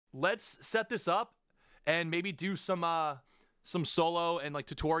let's set this up and maybe do some solo and like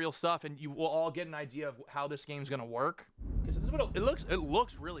tutorial stuff, and you will all get an idea of how this game's gonna work. Because this is what it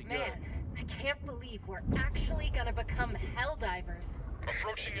looks really good. Man, I can't believe we're actually gonna become Helldivers.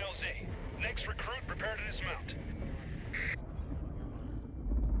 Approaching LZ. Next recruit, prepare to dismount.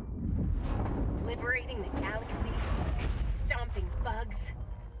 Liberating the galaxy, stomping bugs,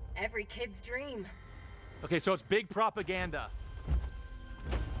 every kid's dream. Okay, so it's big propaganda.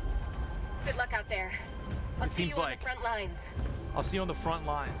 Good luck out there. I'll see you on the front lines. I'll see you on the front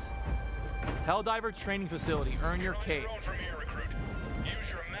lines. Helldiver training facility. Earn your cape. From here, recruit. Use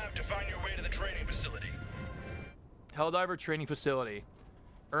your map to find your way to the training facility. Helldiver training facility.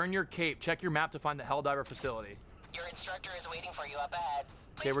 Earn your cape. Check your map to find the Helldiver facility. Your instructor is waiting for you up ahead.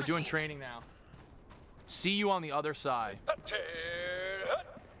 Okay, we're doing training now. See you on the other side.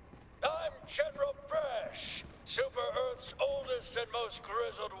 I'm General Brash, Super Earth's oldest and most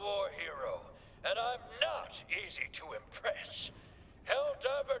grizzled war hero, and I'm not easy to impress.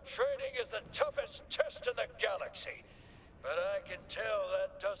 Helldiver training is the toughest test in the galaxy, but I can tell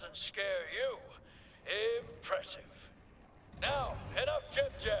that doesn't scare you. Impressive. Now, enough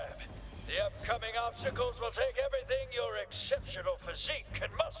jib-jab. The upcoming obstacles will take everything your exceptional physique can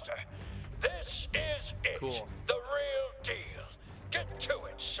muster. This is it. Cool. The real deal. Get to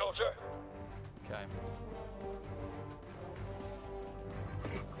it, soldier. Okay.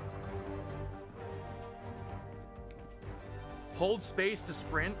 Hold space to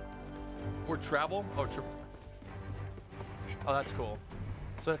sprint or travel. Oh, that's cool.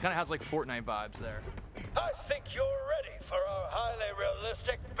 So it kind of has like Fortnite vibes there. I think you're ready for our highly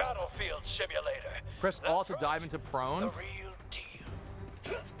realistic battlefield simulator. Press Alt to dive into prone. The real deal.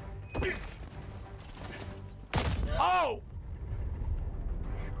 Oh!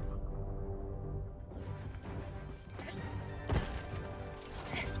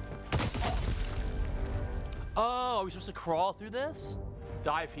 Oh, are we supposed to crawl through this?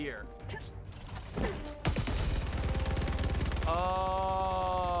 Dive here.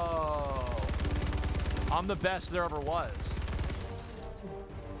 Oh. I'm the best there ever was.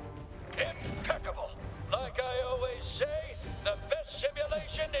 Impeccable. Like I always say, the best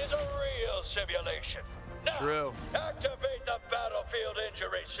simulation is a real simulation. Now, True. Activate the Battlefield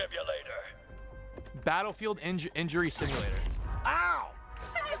Injury Simulator. Battlefield Injury Simulator. Ow!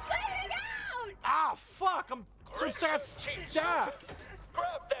 Ah, fuck! I'm so stabbed.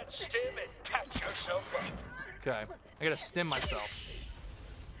 Grab that stim and patch yourself up. Okay, I gotta stim myself.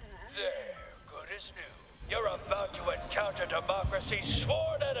 There, good as new. You're about to encounter democracy's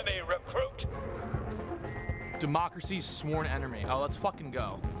sworn enemy, recruit. Democracy's sworn enemy. Oh, let's fucking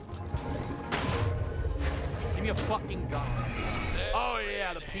go. Give me a fucking gun. Oh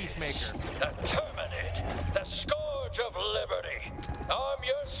yeah, the Peacemaker. The Terminid, the Scourge of Liberty. Arm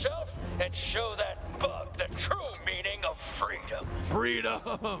yourself and show that bug the true meaning of freedom.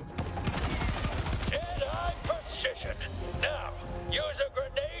 Freedom! Dead-eye precision. Now, use a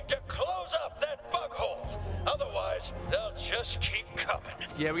grenade to close up that bug hole. Otherwise, they'll just keep coming.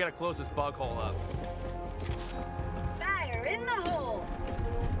 Yeah, we gotta close this bug hole up. Fire in the hole!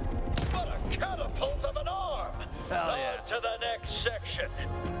 What a catapult of an arm! Hell yeah. On to the next section.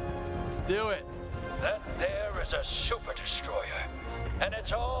 Let's do it. That there is a super destroyer, and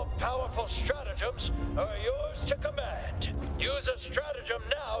its all-powerful stratagems are yours to command. Use a stratagem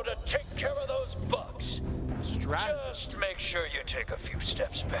now to take care of those bugs. Stratagem? Just make sure you take a few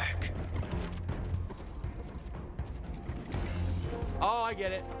steps back. Oh, I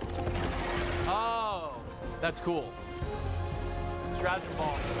get it. Oh, that's cool. Stratagem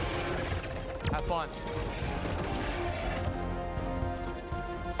ball. Have fun.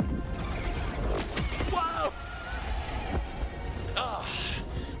 Whoa! Ah,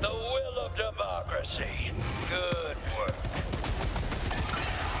 the will of democracy. Good work.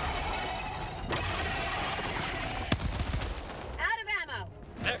 Out of ammo!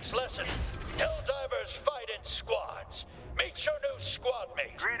 Next lesson. Helldivers fight in squads. Meet your new squad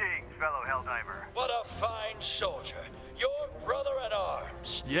mate. Greetings, fellow Helldiver. What a fine soldier. Your brother in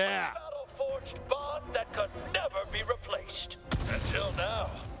arms. Yeah. A battle-forged bond that could never be replaced. Until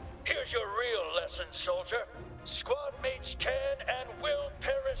now. Here's your real lesson, soldier. Squad mates can and will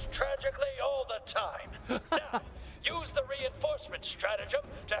perish tragically all the time. Now, use the reinforcement stratagem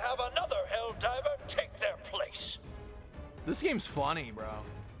to have another Helldiver take their place. This game's funny, bro.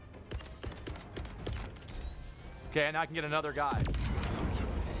 Okay, now I can get another guy.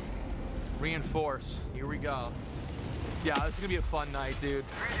 Reinforce. Here we go. Yeah, this is gonna be a fun night, dude.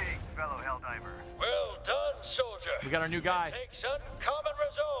 Greetings, fellow Helldiver. Well done, soldier. We got our new guy. It takes uncommon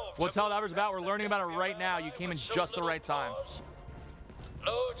resolve. What's Helldivers about? We're learning about it right now. You came in just the right time.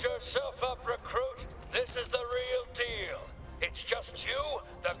 Load yourself up, recruit. This is the real deal. It's just you,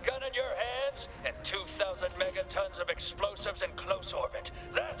 the gun in your hands, and 2,000 megatons of explosives in close orbit.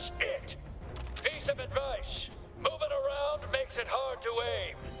 That's it. Piece of advice. Moving around makes it hard to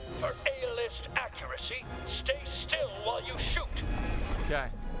aim. For A-list accuracy, stay still while you shoot. Okay.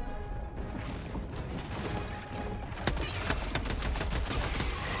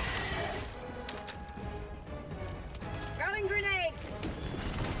 Throwing grenade.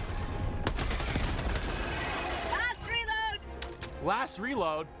 Last reload. Last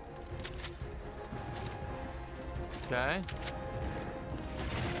reload. Okay.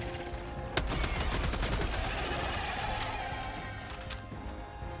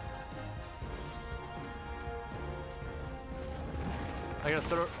 I gotta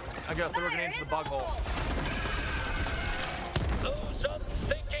throw a grenade into the bug hole. Those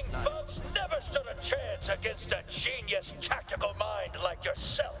unthinking bugs never stood a chance against a genius tactical mind like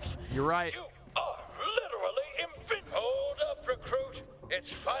yourself. You're right. You are literally invincible. Hold up, recruit. It's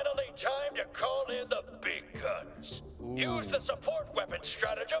finally time to call in the big guns. Ooh. Use the support weapon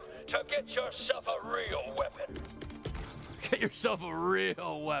stratagem to get yourself a real weapon. Get yourself a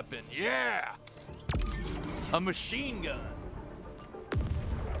real weapon. Yeah. A machine gun.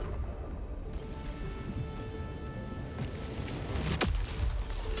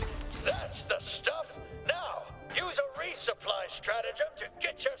 That's the stuff. Now, use a resupply stratagem to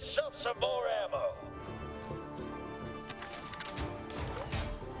get yourself some more ammo.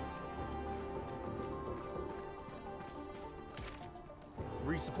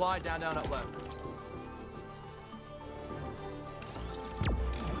 Resupply, down, down, up, left.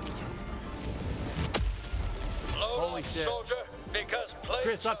 Load Holy up, shit. soldier, because play.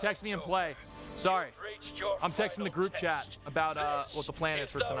 Chris, stop texting me and play. Sorry. I'm texting the group chat about what the plan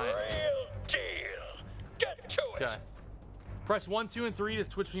is for tonight. The real deal. Get to it. Okay. Press 1, 2, and 3 to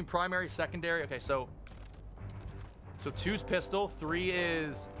switch between primary, secondary. Okay, so 2's pistol, 3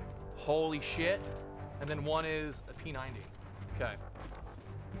 is holy shit, and then 1 is a P90. Okay.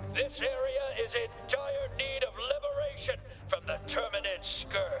 This area is in dire need of liberation from the Terminid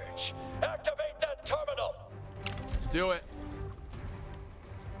Scourge. Activate that terminal. Let's do it.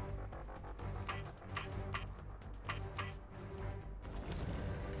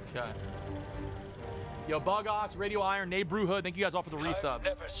 Okay. Yo, Bug Ox, Radio Iron, Nate Brewhood, thank you guys all for the resubs. I've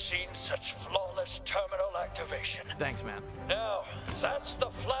never seen such flawless terminal activation. Thanks, man. Now, that's the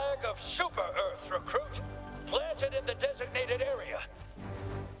flag of Super Earth, recruit. Planted in the designated area.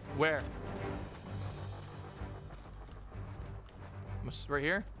 Where? Right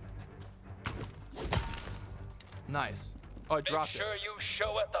here? Nice. Oh, I Make dropped sure you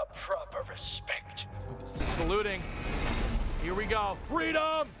show it the proper respect. it. Saluting. Here we go.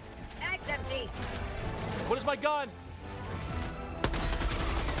 Freedom! Bag's empty. What is my gun?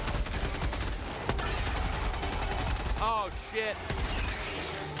 Oh, shit.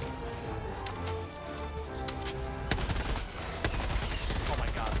 Oh, my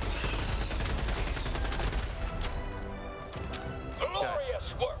God.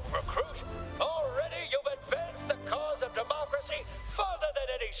 Glorious work, recruit. Already you've advanced the cause of democracy further than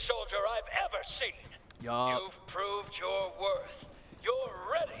any soldier I've ever seen. Yup. You've proved your worth. You're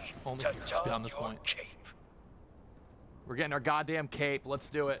ready Only to heroes don beyond this your point. cape. We're getting our goddamn cape. Let's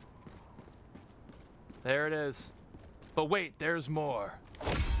do it. There it is. But wait, there's more.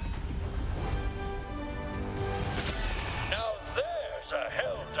 Now there's a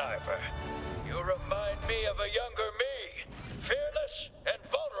Helldiver. You remind me of a younger me. Fearless and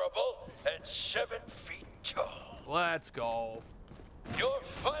vulnerable and 7 feet tall. Let's go. You're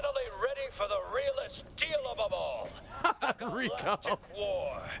finally ready for the realest deal of them all. Rico. Galactic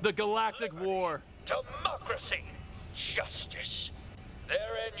war. The Galactic War. Democracy. Justice.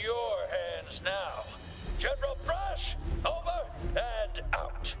 They're in your hands now. General Brush, over and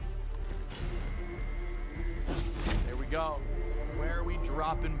out. There we go. Where are we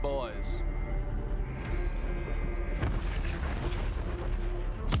dropping, boys?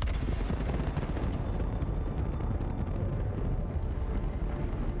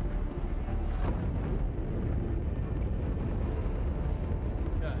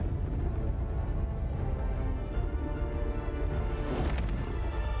 Okay.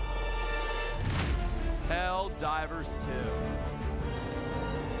 Helldivers 2.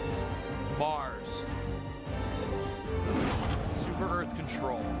 Mars. Super Earth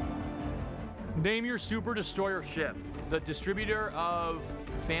Control. Name your super destroyer ship. The distributor of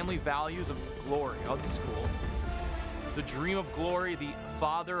family values of glory. Oh, this is cool. The dream of glory, the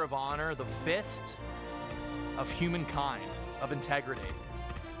father of honor, the fist of humankind, of integrity.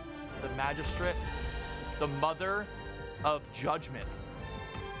 The magistrate, the mother of judgment.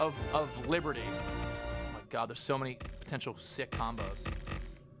 of liberty. Oh my God, there's so many potential sick combos.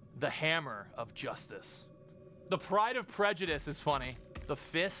 The hammer of justice. The pride of prejudice is funny. The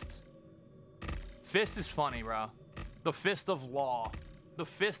fist. Fist is funny, bro. The fist of law. The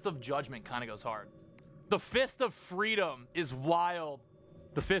fist of judgment kind of goes hard. The fist of freedom is wild.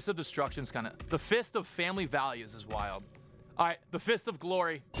 The fist of destruction's kind of. The fist of family values is wild. All right, the fist of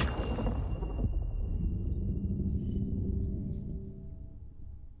glory.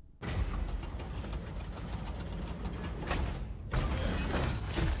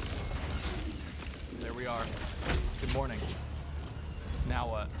 There we are. Good morning. Now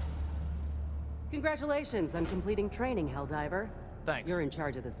what? Congratulations on completing training, Helldiver. Thanks. You're in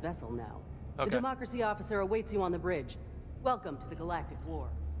charge of this vessel now. Okay. The Democracy officer awaits you on the bridge. Welcome to the Galactic War.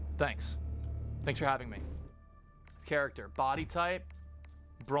 Thanks. Thanks for having me. Character, body type,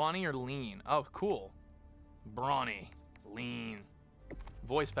 brawny or lean? Oh, cool. Brawny, lean.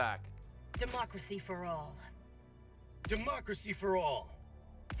 Voice pack. Democracy for all. Democracy for all.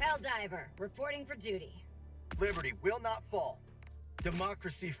 Helldiver, reporting for duty. Liberty will not fall.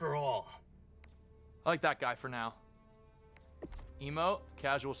 Democracy for all. I like that guy for now. Emote,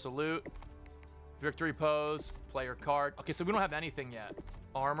 casual salute, victory pose, player card. Okay, so we don't have anything yet.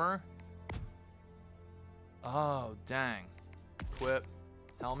 Armor. Oh, dang. Equip,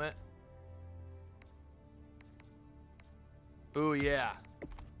 helmet. Ooh, yeah.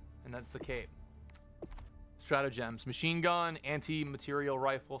 And that's the cape. Stratagems, machine gun, anti-material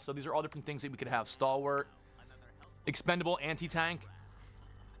rifle. So these are all different things that we could have. Stalwart, expendable anti-tank.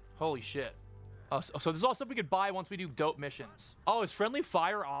 Holy shit. So this is all stuff we could buy once we do dope missions. Oh, is friendly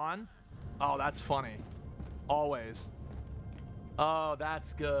fire on? Oh, that's funny. Always. Oh,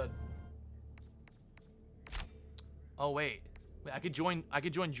 that's good. Oh, wait. I could join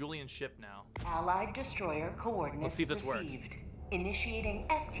Julian's ship now. Allied destroyer coordinates Let's see if this works. received. Initiating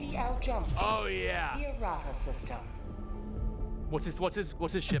FTL jump to Oh yeah. the errata system. What's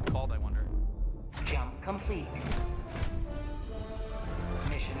his ship called, I wonder? Jump complete.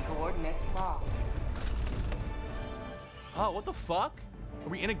 Mission coordinates locked. Oh, what the fuck? Are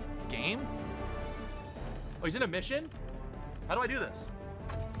we in a game? Oh, he's in a mission? How do I do this?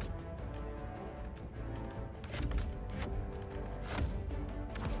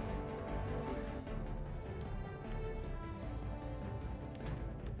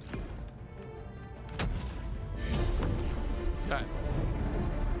 Okay.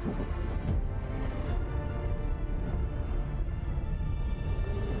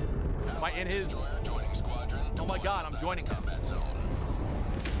 Am I in his... Oh my god, I'm joining him.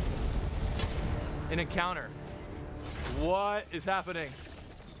 An encounter. What is happening?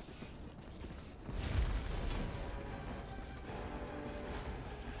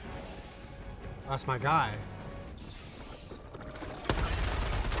 That's my guy.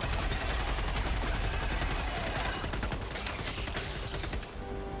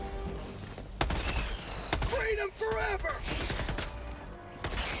 Freedom forever!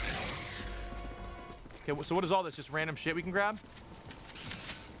 Okay, so what is all this? Just random shit we can grab?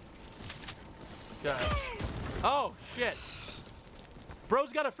 Okay. Oh, shit.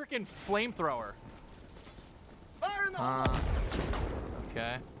 Bro's got a freaking flamethrower. Fire in the hole!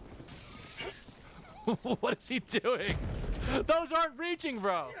 Okay. What is he doing? Those aren't reaching,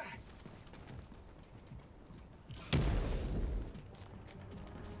 bro.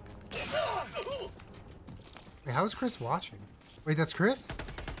 Wait, how is Chris watching? Wait, that's Chris?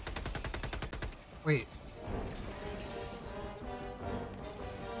 Wait.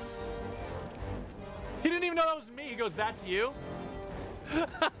 He didn't even know that was me. He goes, "That's you?"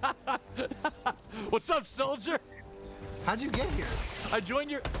 What's up, soldier? How'd you get here? I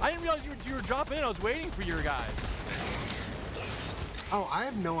joined your... I didn't realize you were dropping in. I was waiting for your guys. Oh, I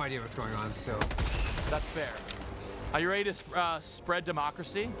have no idea what's going on still. That's fair. Are you ready to spread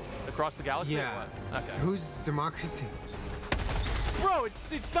democracy across the galaxy? Yeah. Or what? Okay. Who's democracy? Bro,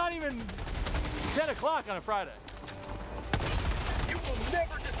 it's not even 10 o'clock on a Friday. You will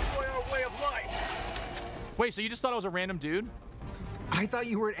never destroy our way of life! Wait, so you just thought I was a random dude? I thought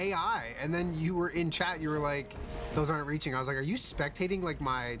you were an AI, and then you were in chat. You were like, "Those aren't reaching." I was like, "Are you spectating like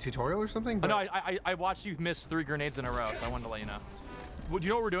my tutorial or something?" But... No, I watched you miss 3 grenades in a row, so I wanted to let you know. Do you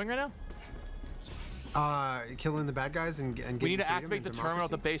know what we're doing right now? Killing the bad guys and getting We need to freedom activate the and terminal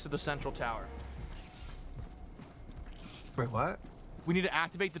at the democracy? base of the central tower. Wait, what? We need to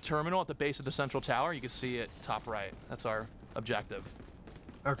activate the terminal at the base of the central tower. You can see it top right. That's our objective.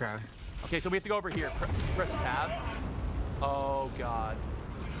 Okay. Okay, so we have to go over here. Press tab. Oh, God.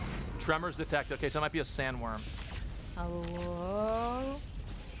 Tremors detected. Okay, so it might be a sandworm. Hello?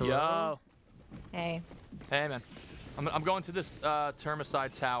 Yo. Hey. Hey, man. I'm going to this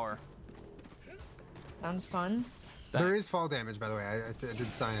Termicide tower. Sounds fun. There is fall damage, by the way. I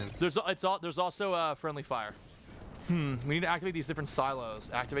did science. There's also friendly fire. We need to activate these different silos.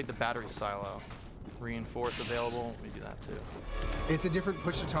 Activate the battery silo. Reinforce available. We do that too. It's a different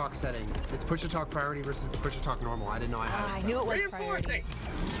push-to-talk setting. It's push-to-talk priority versus push-to-talk normal. I didn't know I had it. I knew it was priority.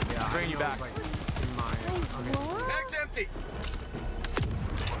 Yeah, bringing you back. Like, in my, okay. Bag's empty.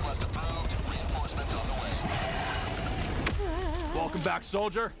 Request approved. Reinforcements on the way. Welcome back,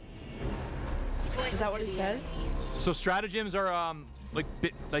 soldier. Is that what it says? So stratagems are kind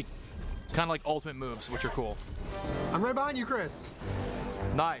of like ultimate moves, which are cool. I'm right behind you, Chris.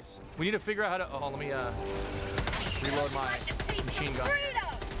 Nice. We need to figure out how to. Oh, let me reload my machine gun.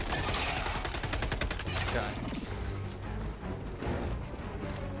 Okay.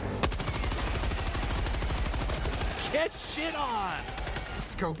 Get shit on!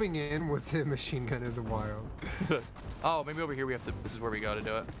 Scoping in with the machine gun is wild. Oh, maybe over here we have to. This is where we go to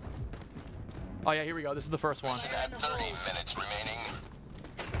do it. Oh yeah, here we go. This is the first one. At 30 minutes remaining.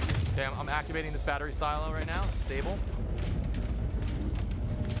 Okay, I'm activating this battery silo right now. It's stable.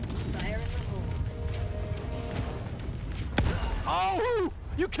 Fire in the hole. Oh!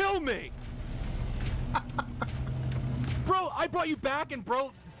 You killed me! Bro, I brought you back and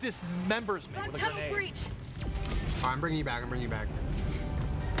bro dismembers me with a Tunnel grenade. breach. Oh, I'm bringing you back. I'm bringing you back.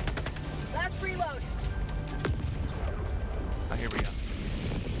 Last reload. Oh, here we go.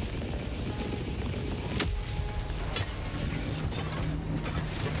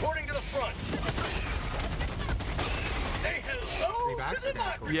 Reporting to the front. Say hello Are you back? to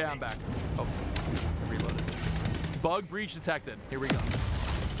democracy. Yeah, I'm back. Oh, reloaded. Bug breach detected. Here we go.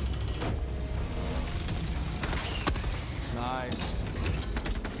 Nice.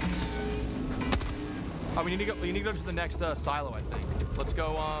 Oh, we need to go to the next silo, I think. Let's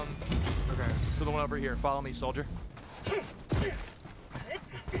go Okay. to the one over here. Follow me, soldier.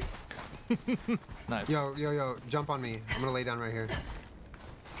 Nice. Yo, jump on me. I'm gonna lay down right here.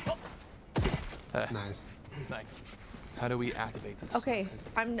 Nice. Thanks. How do we activate this? Okay,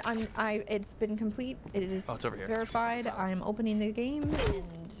 it's been complete. It is Oh, it's over here. verified. I'm opening the game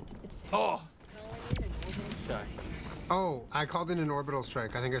and it's. Oh. Okay. Oh, I called in an orbital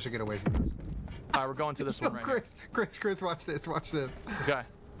strike. I think I should get away from this. All right, we're going to this one right here. Chris, watch this. Watch this. Okay.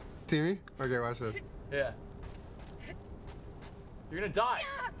 See me? Okay, watch this. Yeah. You're gonna die.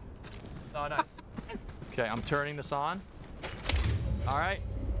 Oh, nice. Okay, I'm turning this on. All right.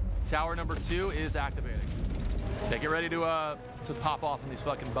 Tower number 2 is activating. Okay, get ready to pop off on these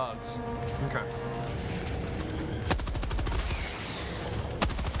fucking bugs. Okay.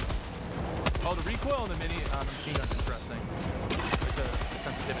 Oh, the recoil on the machine gun's interesting. Like the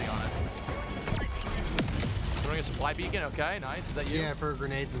sensitivity on it. Throwing a supply beacon. Okay, nice. Is that you? Yeah, for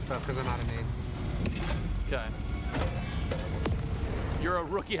grenades and stuff, because I'm out of nades. Okay. You're a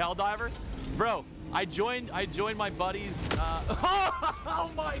rookie Helldiver? Bro, I joined my buddies. Oh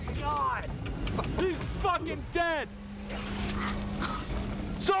my god! He's fucking dead!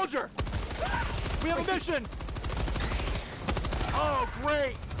 Soldier! We have a mission! Oh,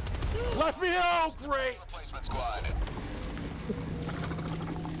 great! Left me out! Great! Replacement squad.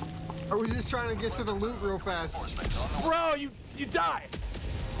 I was just trying to get to the loot real fast. Bro, you died!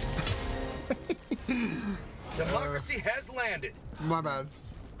 Democracy has landed. My bad.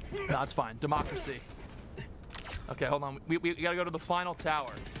 No, it's fine. Democracy. Okay, hold on. We gotta go to the final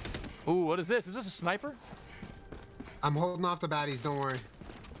tower. Ooh, what is this? Is this a sniper? I'm holding off the baddies, don't worry.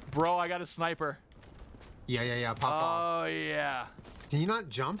 Bro, I got a sniper. Yeah, pop off. Oh, yeah. Can you not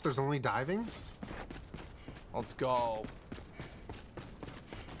jump? There's only diving? Let's go.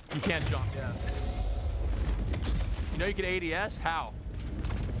 You can't jump, yeah. You know you can ADS? How?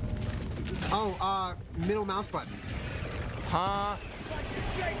 Oh, middle mouse button. Huh?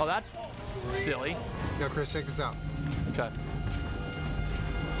 Oh, that's silly. Yo, Chris, check this out. Okay.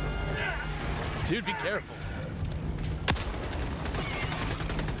 Dude, be careful.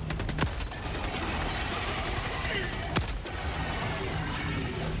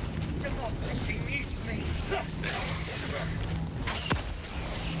 Democracy needs me.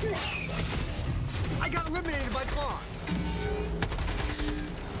 I got eliminated by claws.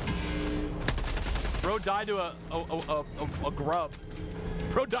 Bro died to a grub.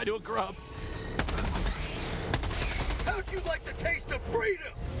 Bro died to a grub. How'd you like the taste of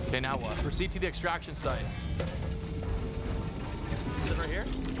freedom? Okay, now what? Proceed to the extraction site. Is it right here?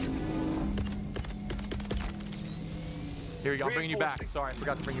 Here we go. I'm bringing you back. Sorry, I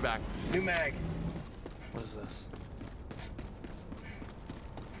forgot to bring you back. New mag. What is this?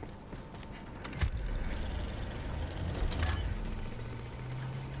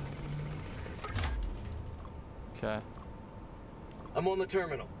 Okay. I'm on the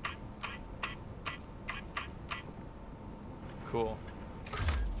terminal. Cool.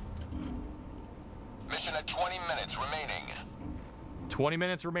 Mission at 20 minutes remaining. 20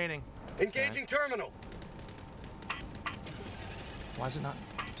 minutes remaining. Engaging terminal. Why is it not?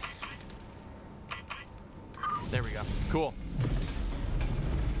 There we go. Cool.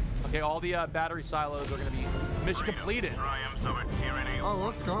 Okay, all the battery silos are gonna be mission completed. Oh,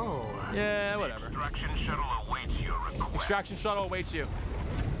 let's go. Yeah, whatever. Extraction shuttle awaits you.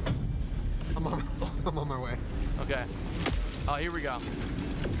 I'm on my way. Okay. Oh, here we go.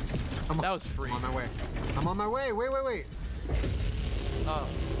 That was free. I'm on my way. I'm on my way. Wait. Oh.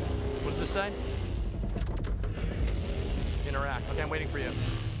 What does this say? Interact. Okay, I'm waiting for you.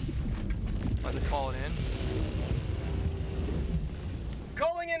 Let me call it in.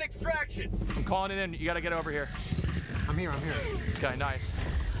 Calling in extraction. I'm calling it in. You gotta get over here. I'm here. Okay, nice.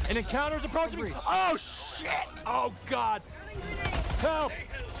 An encounter's approaching me. Oh, shit! Oh, God. Help!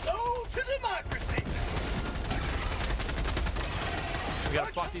 Hello to democracy. We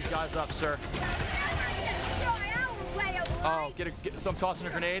gotta fuck these guys up, sir. Oh, I'm tossing a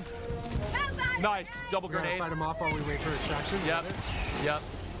grenade. Nice, double We gotta grenade. fight them off while we wait for extraction. Yep.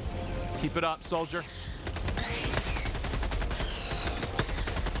 Keep it up, soldier.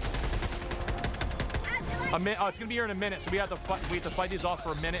 It's gonna be here in a minute, so we have to fight these off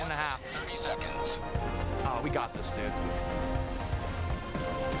for a minute and a half. 30 seconds. Oh, we got this, dude.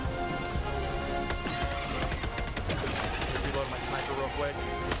 Reload my sniper real quick.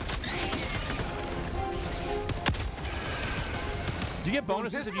 Do you get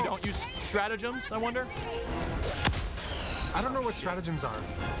bonuses if you don't use stratagems, I wonder? I don't know what stratagems are.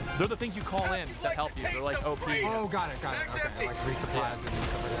 They're the things you call in that help you. They're like OP. Oh, got it. Okay, like resupplies and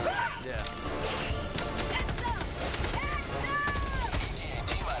stuff like that. Yeah.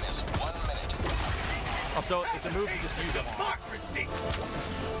 T-minus 1 minute. Oh, so it's a move to just use them all. Democracy.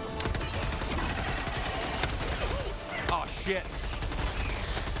 Oh, shit.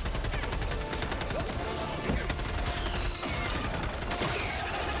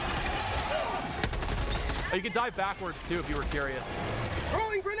 Oh, you can dive backwards, too, if you were curious.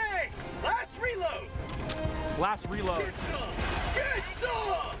 Throwing grenade. Last reload. Last reload. Get some. Get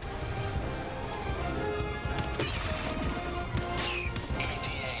some.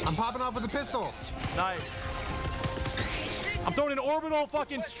 I'm popping off with a pistol. Nice. I'm throwing an orbital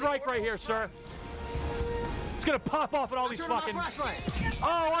fucking strike right here, sir. It's gonna pop off at all these fucking...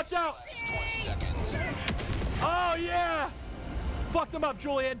 Oh, watch out! 20 seconds. Oh, yeah! Fuck them up,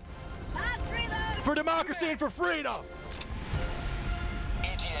 Julian. For democracy and for freedom!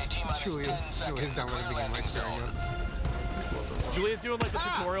 ETA T-minus 10 seconds. Julia's done with it again, like carrying us. Julia's doing like the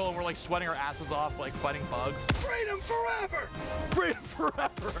tutorial and we're like sweating our asses off like fighting bugs. Freedom forever! Freedom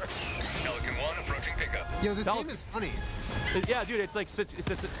forever! Pelican 1 approaching pickup. Yo, this game is funny. Yeah, dude, it's like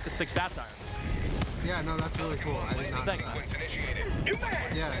satire. Yeah, no, that's really cool. I did not know that. Initiated.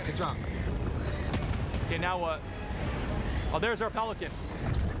 Yeah, good job. Okay, now what? Oh, there's our Pelican.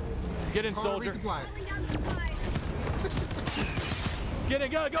 Get in, soldier. Resupply. Get in,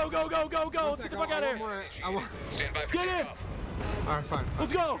 go! Let's get the fuck out of here! Stand by for Get in! takeoff. All right, fine.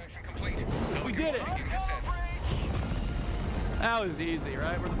 Let's go! Complete. We did it! That was easy,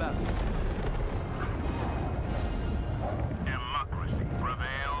 right? We're the best. Democracy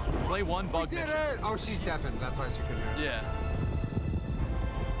prevails. Play one We bug did mission. it! Oh, she's deafened. That's why she couldn't hear. Yeah.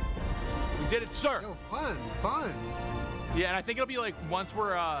 We did it, sir! Yo, fun. Yeah, and I think it'll be like once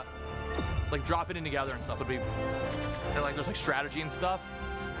we're like dropping in together and stuff, it'll be and like there's like strategy and stuff.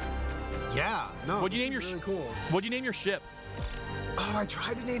 Yeah, no. What'd you name this your is really cool? What'd you name your ship? Oh, I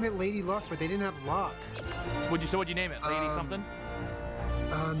tried to name it Lady Luck, but they didn't have luck. What'd you name it? Lady something?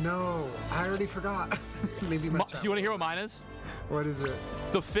 No, I already forgot. Maybe my You want to hear what mine is? What is it?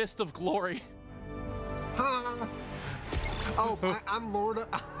 The Fist of Glory. Ha! Oh, I'm Lord of...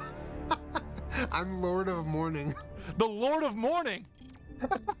 I'm Lord of Morning. The Lord of Morning.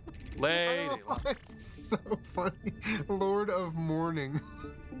 Lady. It's so funny. Lord of Morning.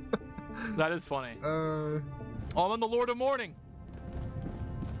 That is funny. Oh, I'm the Lord of Morning.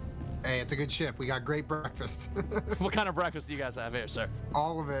 Hey, it's a good ship. We got great breakfast. What kind of breakfast do you guys have here, sir?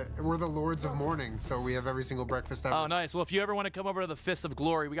 All of it. We're the Lords of Morning, so we have every single breakfast ever. Oh, nice. Well, if you ever want to come over to the Fist of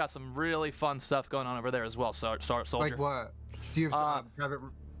Glory, we got some really fun stuff going on over there as well, soldier. Like what? Do you have private...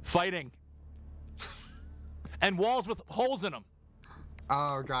 Fighting. And walls with holes in them.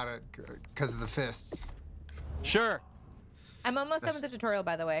 Oh, got it. Because of the fists. Sure. I'm almost done with the tutorial,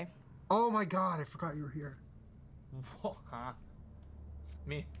 by the way. Oh my god, I forgot you were here. Huh?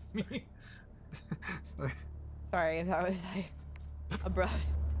 Me. Sorry. Sorry if that was abrupt.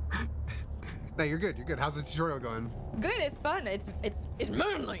 No, you're good. You're good. How's the tutorial going? Good. It's fun. It's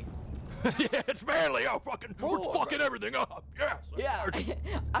manly. Yeah, it's manly. Oh, fucking, we're fucking everything up. Yes. Yeah.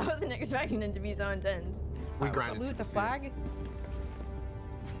 I wasn't expecting it to be so intense. We grinded Salute through the this flag.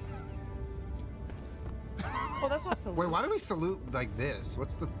 Well, that's not salute. Wait, why do we salute like this?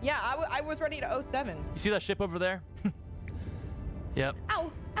 What's the? Yeah, I was ready to 07. You see that ship over there? Yep. Ow!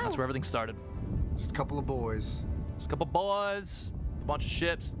 Ow! That's where everything started. Just a couple of boys. Just a couple boys, a bunch of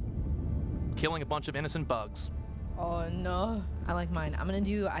ships, killing a bunch of innocent bugs. Oh no! I like mine. I'm gonna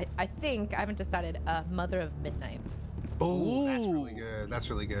do. I think I haven't decided. Mother of Midnight. Oh, that's really good.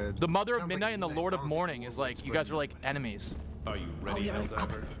 That's really good. The Mother of Sounds Midnight like and the Lord of Morning is like you guys are like enemies. Are you ready,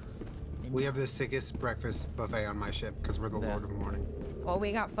 Helldiver? We have the sickest breakfast buffet on my ship because we're the Lord of the Morning. Well,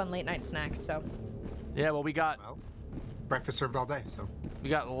 we got fun late night snacks, so. Yeah, well we got breakfast served all day, so. We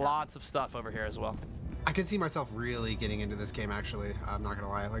got lots of stuff over here as well. I can see myself really getting into this game. Actually, I'm not gonna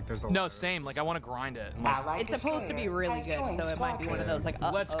lie. Like, there's a lot. No, same. Like I want to grind it. Like, It's supposed to be really good, so it might be one of those like.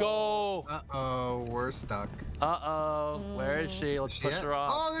 Let's go. Uh-oh, we're stuck. Uh-oh, where is she? Let's push her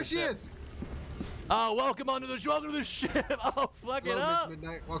off. Oh, there she is. Oh, welcome to the ship. Oh, fuck it Hello, up. Miss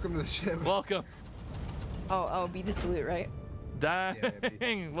Midnight. Welcome to the ship. Welcome. Oh, be the salute, right?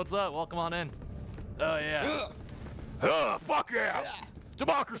 Dang. What's up? Welcome on in. Oh yeah. Fuck yeah.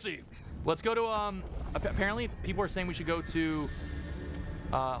 Democracy. Let's go to apparently people are saying we should go to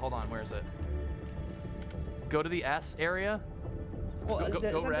hold on, where is it? Go to the S area. Well, go is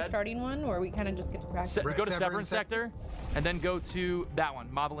that the red. starting one, or we kind of just get to practice? Go to Severance Sector, and then go to that one,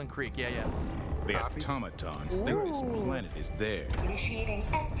 Moblin Creek. Yeah. The automaton station planet is there. Initiating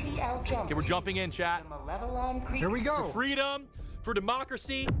FTL jump. Okay, we're jumping in, chat. Here we go. For freedom, for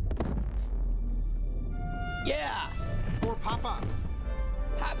democracy. Yeah. For Papa.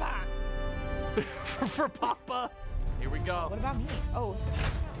 Papa. for Papa. Here we go. What about me? Oh.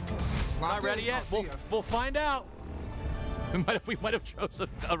 Not ready yet? We'll find out. We might have chosen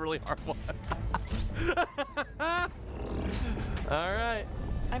a really hard one. All right.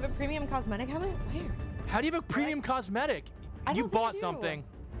 I have a premium cosmetic helmet? Where? How do you have a premium cosmetic? You bought something.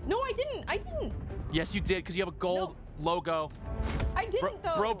 No, I didn't. I didn't. Yes, you did, because you have a gold logo. I didn't,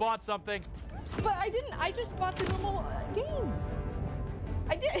 though. Bro bought something. But I didn't. I just bought the normal game.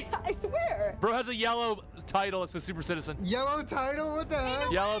 I did. I swear. Bro has a yellow title. It's a super citizen. Yellow title? What the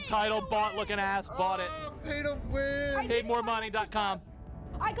heck? Yellow title, bought looking ass, bought it. Pay to win. Paidmoremoney.com.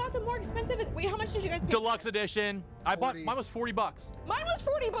 I got the more expensive. Wait, how much did you guys pay? Deluxe edition. I bought. Mine was $40. Mine was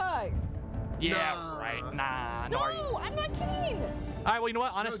 $40. Yeah, right. Nah. No, I'm not kidding. All right. Well, you know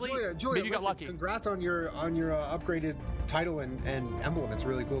what? Honestly, no, Julia, maybe you got lucky. Congrats on your upgraded title and emblem. It's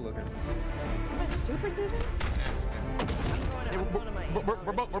really cool looking. I'm a super citizen.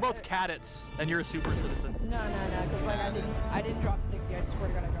 We're both cadets, and you're a super citizen. No, because like I didn't drop 60. I swear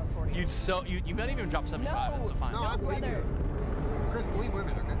to God, I dropped 40. You might even drop 75. That's fine. No, I believe you. Chris, believe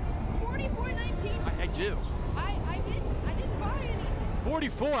women, okay? 44.19. I do. I didn't buy any.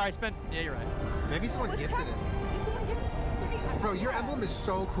 44. I spent. Yeah, you're right. Maybe someone gifted it. Bro, your emblem is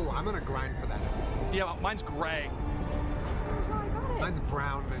so cool. I'm gonna grind for that emblem. Yeah, mine's gray. Mine's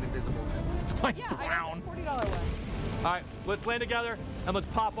brown and invisible. Mine's brown. I got the $40 one. All right, let's land together and let's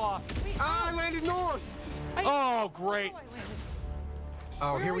pop off. I landed north. Oh, great.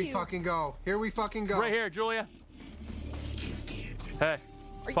 Oh, here we fucking go. Here we fucking go. Right here, Julia. Hey,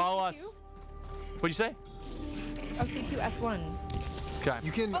 follow us. What'd you say? Oh, C2S1. Okay.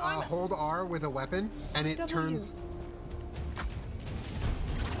 You can hold R with a weapon, and it turns.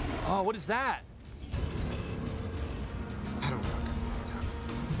 Oh, what is that? I don't fucking know what's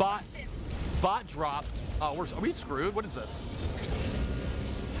happening. Bot drop. Oh, are we screwed? What is this?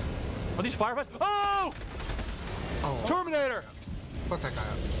 Are these firefighters? Oh! Terminator! Fuck that guy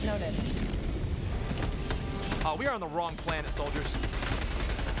up. Noted. Oh, we are on the wrong planet, soldiers.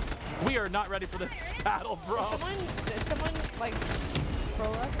 We are not ready for this battle, bro. Did someone like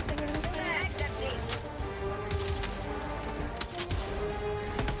roll up a thing or anything?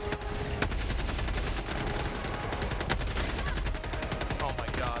 Oh my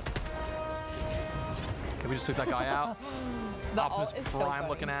god. Can we just took that guy out? Optimus Prime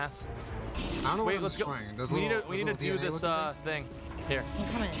looking ass. I don't know Wait, what let's go. Those We need to do this thing. Here. I'm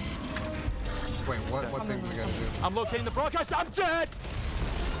coming. Wait, what thing do we gotta do? I'm locating the broadcast. I'm dead!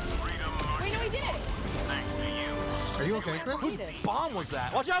 Wait, no, we did it! Thanks to you. Are you okay, Chris? Whose bomb was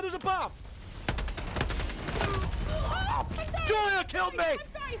that? Watch out, there's a bomb! Oh, Julia killed me!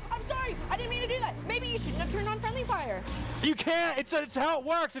 I'm sorry! I didn't mean to do that! Maybe you shouldn't have turned on friendly fire! You can't! It's how it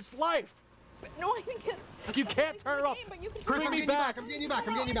works, it's life! No, I think you can't turn it off! Chris, I'm getting you back! I'm getting you back!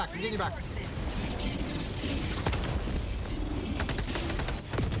 I'm getting you back! I'm getting you back!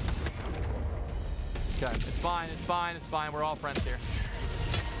 Okay, it's fine, it's fine, it's fine. We're all friends here.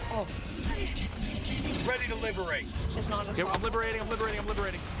 Oh. Ready to liberate. It's not a Okay, I'm liberating, I'm liberating, I'm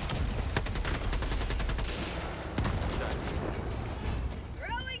liberating. Okay.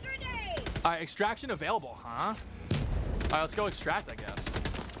 Throwing grenade! All right, extraction available, huh? All right, let's go extract, I guess.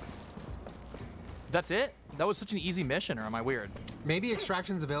 That's it? That was such an easy mission, or am I weird? Maybe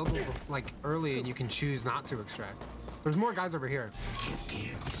extraction's available like early and you can choose not to extract. There's more guys over here.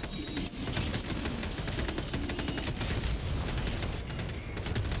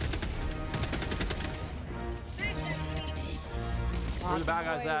 Where are the bad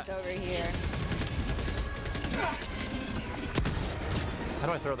guys at? Over here. How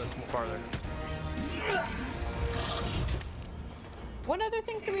do I throw this farther? What other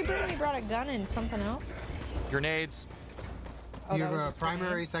things did we bring? We brought a gun and something else. Grenades. Oh, You that have was a just primary,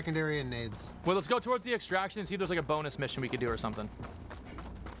 grenade. secondary, and nades. Well, let's go towards the extraction and see if there's like a bonus mission we could do or something.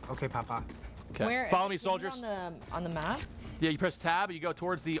 Okay, Papa. Okay. Where? Follow me, is it soldiers. On the map. Yeah, you press tab, and you go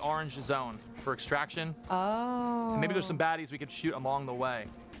towards the orange zone for extraction. Oh. And maybe there's some baddies we could shoot along the way.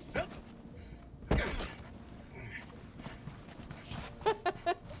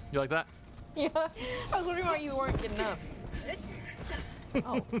 You like that? Yeah. I was wondering why you weren't getting up.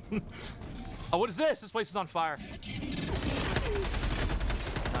 Oh. Oh, what is this? This place is on fire. Nice.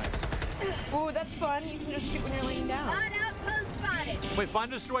 Ooh, that's fun. You can just shoot when you're laying down. On outpost spotted! Wait, find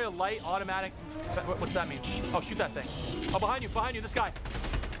and destroy a light automatic. What's that mean? Oh, shoot that thing. Oh, behind you, this guy.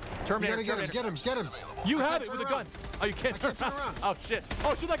 You Terminator. gotta get him, get him. You I have can't it with turn a gun. around. Oh, you can't turn turn around. Oh, shit.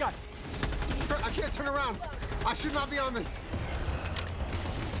 Oh, shoot that guy. I can't turn around. I should not be on this.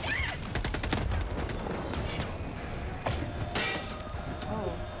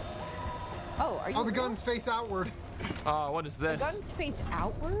 Oh, are you? Oh, the real? guns face outward. Oh, what is The this? guns face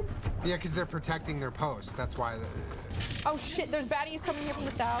outward? Yeah, because they're protecting their post. That's why. Oh shit, there's baddies coming here from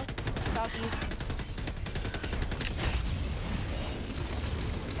the southeast.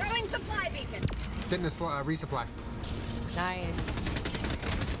 Throwing supply beacon! Getting a resupply. Nice.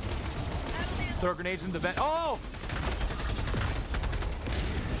 Throw grenades in the vent. Oh!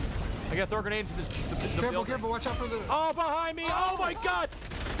 I gotta throw grenades in the Careful, building. careful. Watch out for the. Oh, behind me! Oh my god!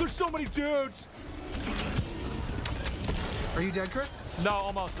 There's so many dudes! Are you dead, Chris? No,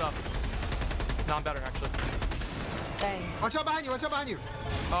 almost up. No, I'm better actually. Dang. Watch out behind you. Watch out behind you.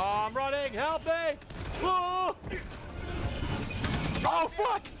 Oh, I'm running! Help me! Oh! Oh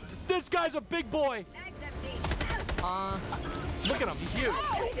fuck! This guy's a big boy! Look at him, he's huge.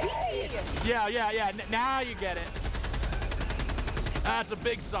 Oh, Yeah. Now you get it. That's a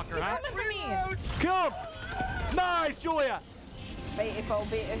big sucker, huh? coming for me. Kill him! Nice, Julia! Beautiful,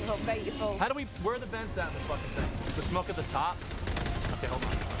 beautiful, beautiful. How do we, where are the vents at in this fucking thing? The smoke at the top? Okay, hold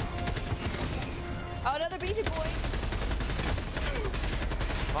on. Oh, another beefy boy.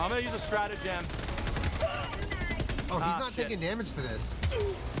 Well, I'm gonna use a stratagem. Oh, he's not shit. taking damage to this.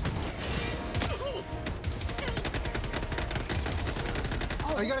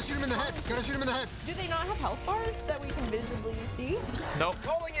 Oh, you gotta shoot him in the head. Gotta shoot him in the head. Do they not have health bars that we can visibly see? Nope.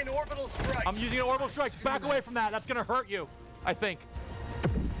 Calling in orbital strike. I'm using an orbital strike. Back away from that. That's gonna hurt you, I think.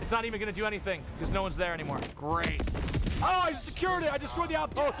 It's not even gonna do anything because no one's there anymore. Great. Oh, I secured it. I destroyed the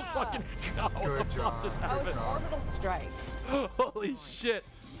outpost. Let's fucking go. Good What the fuck job. just Oh, happened? it's orbital strike. Holy shit.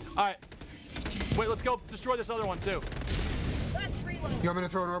 All right. Wait, let's go destroy this other one too. Let's reload. You want me to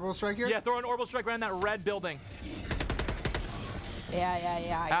throw an orbital strike here? Yeah, throw an orbital strike right in that red building.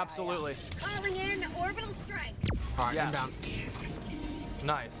 Yeah. Absolutely. Calling in orbital strike. All right, Yes. inbound.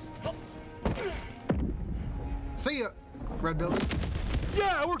 Nice. See ya. Red building.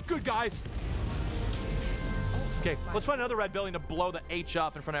 Yeah, we're good guys. Okay, let's find another red building to blow the H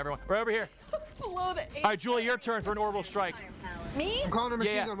up in front of everyone. We're over here. Below the All right, Julie, your turn for an orbital strike. Me? I'm calling a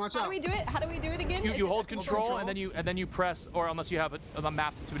machine Yeah. gun. Watch How out. do we do it? How do we do it again? You Is you it hold like control and then you press, or unless you have a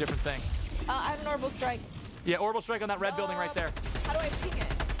map to a different thing. I have an orbital strike. Yeah, orbital strike on that red building right there. How do I ping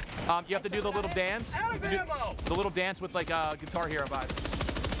it? You have to do the little dance. Out of You do ammo. the little dance with like Guitar Hero vibes.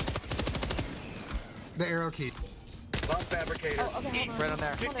 The arrow key. Bomb fabricator. Oh, okay, hold on. Right on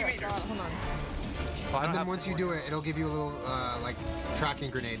there. 50 meters. Hold on. Oh, I don't And then have- once you do it, it'll give you a little like tracking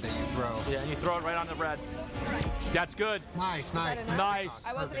grenade that you throw. Yeah, and you throw it right on the red. That's good. Nice. Nice.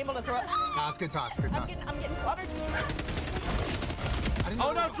 I wasn't able to throw it. Nah, it's good toss. Good I'm toss. getting slaughtered. I didn't Oh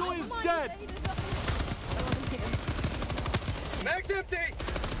know no, that. Julia's Come on, dead. you did something. I wasn't here. Mag's empty.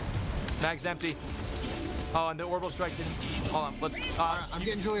 Mag's empty. Oh, and the orbital strike didn't. Hold on, let's. All right, I'm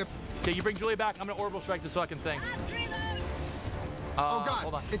getting Julia. Okay, you bring Julia back. I'm gonna orbital strike this fucking thing. Oh God!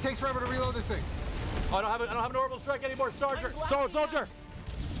 Hold on. It takes forever to reload this thing. Oh, I don't have an orbital strike anymore. Soldier. Soldier.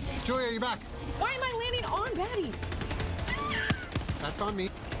 Julia, you back? Why am I landing on baddies? That's on me.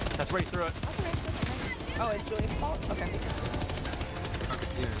 That's where he threw it. That's okay. Oh, it's Julian's fault? Okay. Okay,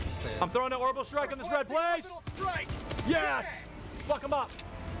 you didn't say it. I'm throwing an orbital strike on this red place. Strike! Yes! Fuck him up.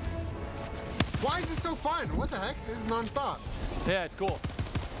 Why is this so fun? What the heck? This is non-stop. Yeah, it's cool.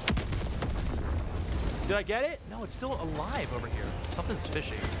 Did I get it? No, it's still alive over here. Something's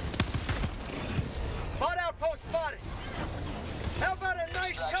fishy. Spot outpost spotted! How about a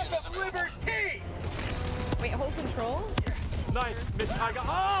nice cup of liver tea? Wait, hold control? Nice. I got.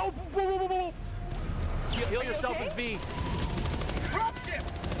 Oh! Whoa, whoa, whoa, whoa. Heal yourself okay? with V. Drop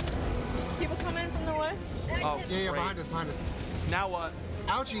ships! People come in from the west? Oh, Yeah, great. behind us. Now what?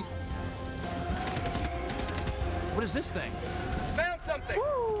 Ouchie. What is this thing? Found something!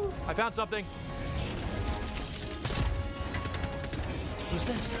 Woo! I found something. What's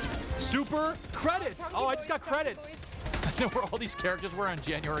this? Super credits. Oh, I just got credits. I know where all these characters were on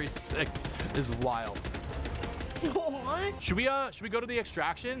January 6th. This is wild. What? Should we go to the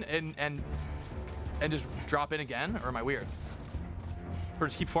extraction and just drop in again, or am I weird? Or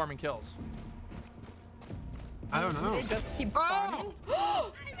just keep farming kills? I don't know. They just keep spawning?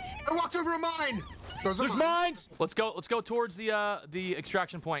 Oh! I walked over a mine. There's mines. Let's go towards the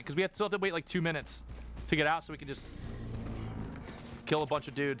extraction point because we still have to wait like 2 minutes to get out, so we can just kill a bunch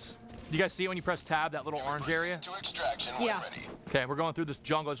of dudes. You guys see it when you press tab, that little orange area? To extraction Yeah. when ready. Okay, we're going through this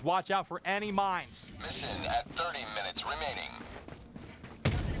jungle. Just watch out for any mines. Mission at 30 minutes remaining.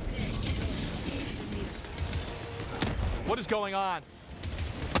 What is going on?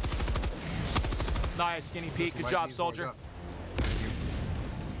 Nice, Skinny Pete. Good job, soldier.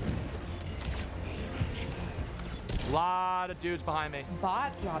 A lot of dudes behind me.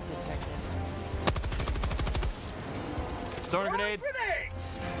 Bot job detected. Throwing a grenade.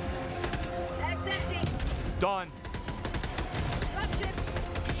 Done.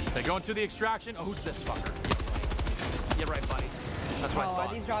 Okay, going to the extraction. Oh, who's this fucker? Yeah, right, buddy. That's what I Oh,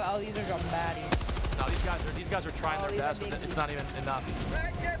 thought. these are dropping baddies. No, these guys are trying their these are best, but big it's not even enough.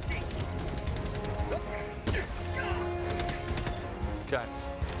 Okay.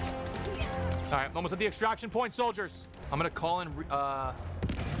 All right, almost at the extraction point, soldiers. I'm gonna call in a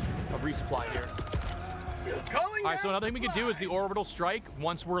resupply here. All right, so another thing we could do is the orbital strike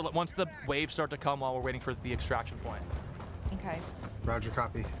once the waves start to come while we're waiting for the extraction point. Okay. Roger,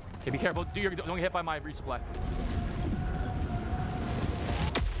 copy. Okay, be careful. Don't get hit by my resupply.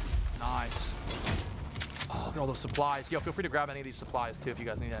 Nice. Oh, look at all those supplies. Yo, feel free to grab any of these supplies too if you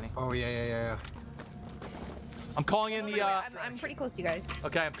guys need any. Oh yeah. I'm calling in the. I'm pretty close to you guys.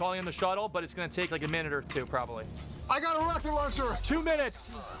 Okay, I'm calling in the shuttle, but it's gonna take like a minute or two probably. I got a rocket launcher. 2 minutes.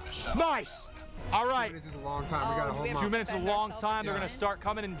 Nice. All right. This is a long time. We gotta hold them 2 off. minutes is a long time. They're gonna start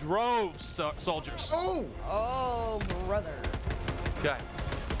coming in droves, soldiers. Oh! Oh, brother. Okay.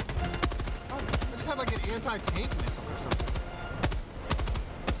 I just had like an anti-tank missile or something.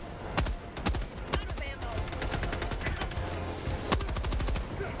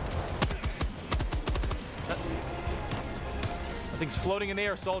 That thing's floating in the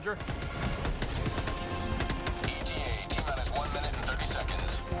air, soldier. ETA, T-minus 1 minute and 30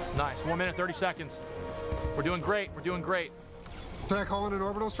 seconds. Nice. 1 minute, 30 seconds. We're doing great. We're doing great. Did I call in an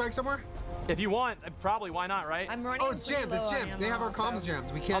orbital strike somewhere? If you want, probably. Why not, right? I'm running. Oh, it's jammed. It's jammed. They have our comms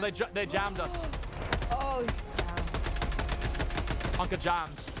jammed. We can't. Oh, they jammed us. Oh, Unca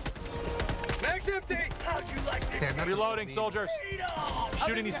jammed. Mag's empty! How'd you like this? Damn, that's Reloading, a soldiers.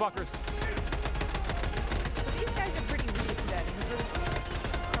 Shooting these fuckers. these guys are pretty weak today.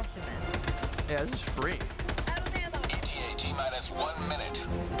 Crushing this. Yeah, this is free. ETA, T-minus 1 minute.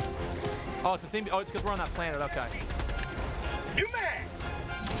 Oh, it's a thing. Oh, it's because we're on that planet. Okay. You mag!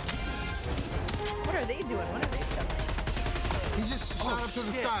 What are they doing? What are they doing? He just shot up to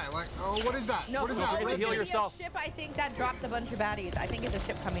the shit. sky. Like, oh, what is that? No, What is no, that? forget to Red heal thing? yourself. A ship, I think that drops a bunch of baddies. I think it's a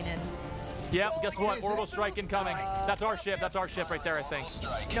ship coming in. Yep. Guess what? is it? Orbital strike incoming. That's our ship. That's our ship right there, I think.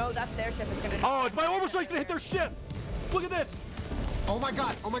 Strike. No, that's their ship. It's gonna. Oh, it's my orbital strike's gonna hit their ship. Look at this. Oh my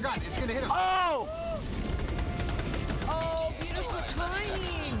god! Oh my god! It's gonna hit him. Oh! Oh, beautiful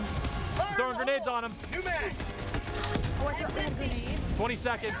timing. I'm throwing grenades on him. You mag! Oh, I thought they had grenades. 20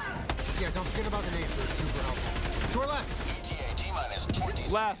 seconds. Yeah, don't forget about the names. They're super helpful. To our left. ETA, T-minus 20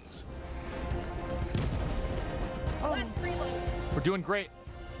 Left. seconds. Oh, We're doing great.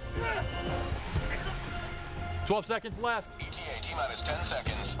 12 seconds left. ETA, T-minus 10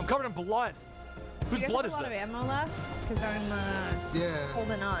 seconds. I'm covered in blood. Whose you guys blood have is a lot this? of ammo left? Because I'm Yeah.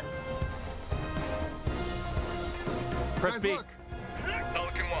 holding on. Press Guys, B. look.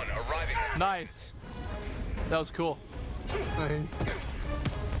 Pelican 1 arriving. Nice. That was cool. Nice.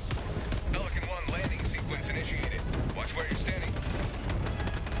 Pelican 1 landing sequence initiated. Watch where you're standing.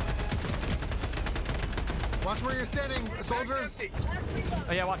 Watch where you're standing, soldiers.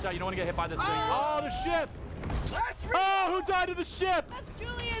 Oh yeah, watch out. You don't want to get hit by this thing. Oh, the ship! Oh, who died to the ship? That's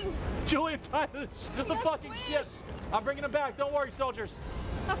Julian. Julian died to the fucking ship. I'm bringing him back. Don't worry, soldiers.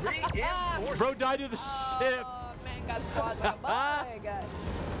 Bro died to the ship. Oh, man, got squad out. My God.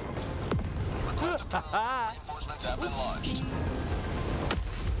 Reinforcements have been launched.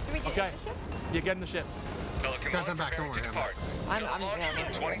 Did we get Okay. in the ship? You get in the ship. Guys, I'm back. Don't worry. I'm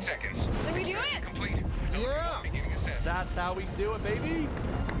in 20 seconds. Did we do it? Complete. Yeah. Beginning ascent. That's how we do it, baby.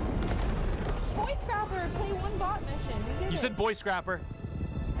 Boy Scrapper, play one bot mission. We did You it. said boy scrapper.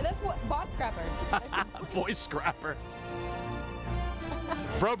 That's what bot scrapper. I said Boy scrapper.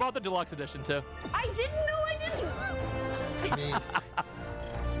 Bro bought the deluxe edition too. I didn't know I didn't. I mean,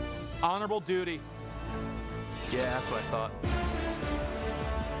 Honorable duty. Yeah, that's what I thought.